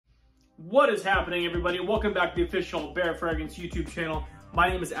What is happening, everybody? Welcome back to the official Barrett Fragrance YouTube channel. My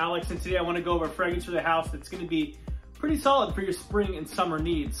name is Alex, and today I want to go over a fragrance for the house that's going to be pretty solid for your spring and summer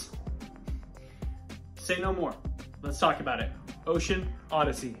needs. Say no more. Let's talk about it. Ocean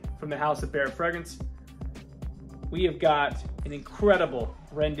Odyssey from the house of Barrett Fragrance. We have got an incredible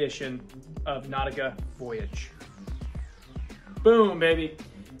rendition of Nautica Voyage. Boom, baby.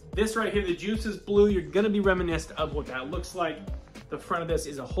 This right here, the juice is blue. You're going to be reminiscent of what that looks like. The front of this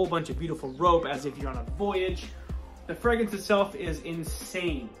is a whole bunch of beautiful rope as if you're on a voyage. The fragrance itself is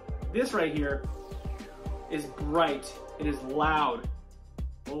insane. This right here is bright. It is loud.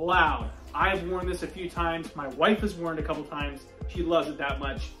 Loud. I've worn this a few times. My wife has worn it a couple times. She loves it that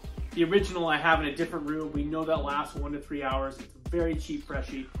much. The original I have in a different room. We know that lasts 1 to 3 hours. It's very cheap,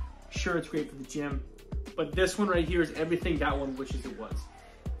 freshy. Sure, it's great for the gym. But this one right here is everything that one wishes it was.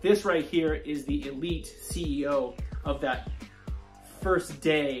 This right here is the elite CEO of that first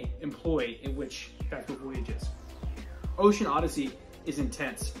day employee, in which that's what Voyage is. Ocean Odyssey is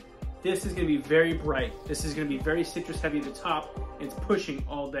intense. This is gonna be very bright. This is gonna be very citrus heavy at the top. And it's pushing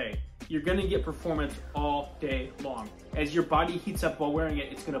all day. You're gonna get performance all day long. As your body heats up while wearing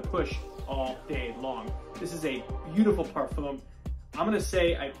it, it's gonna push all day long. This is a beautiful parfum. I'm gonna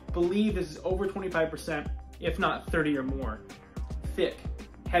say, I believe this is over 25%, if not 30 or more. Thick,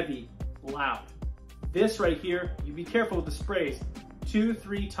 heavy, loud. This right here, you be careful with the sprays. 2,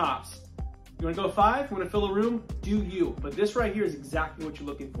 3 tops. You wanna go 5? You wanna fill a room? Do you. But this right here is exactly what you're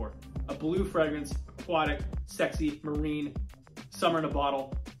looking for. A blue fragrance, aquatic, sexy, marine, summer in a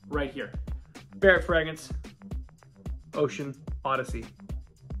bottle, right here. Barrett Fragrance, Ocean Odyssey.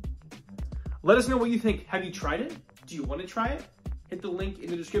 Let us know what you think. Have you tried it? Do you wanna try it? Hit the link in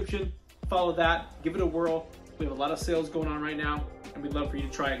the description, follow that, give it a whirl. We have a lot of sales going on right now, and we'd love for you to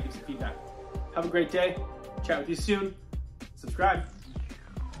try it and give some feedback. Have a great day. Chat with you soon. Subscribe.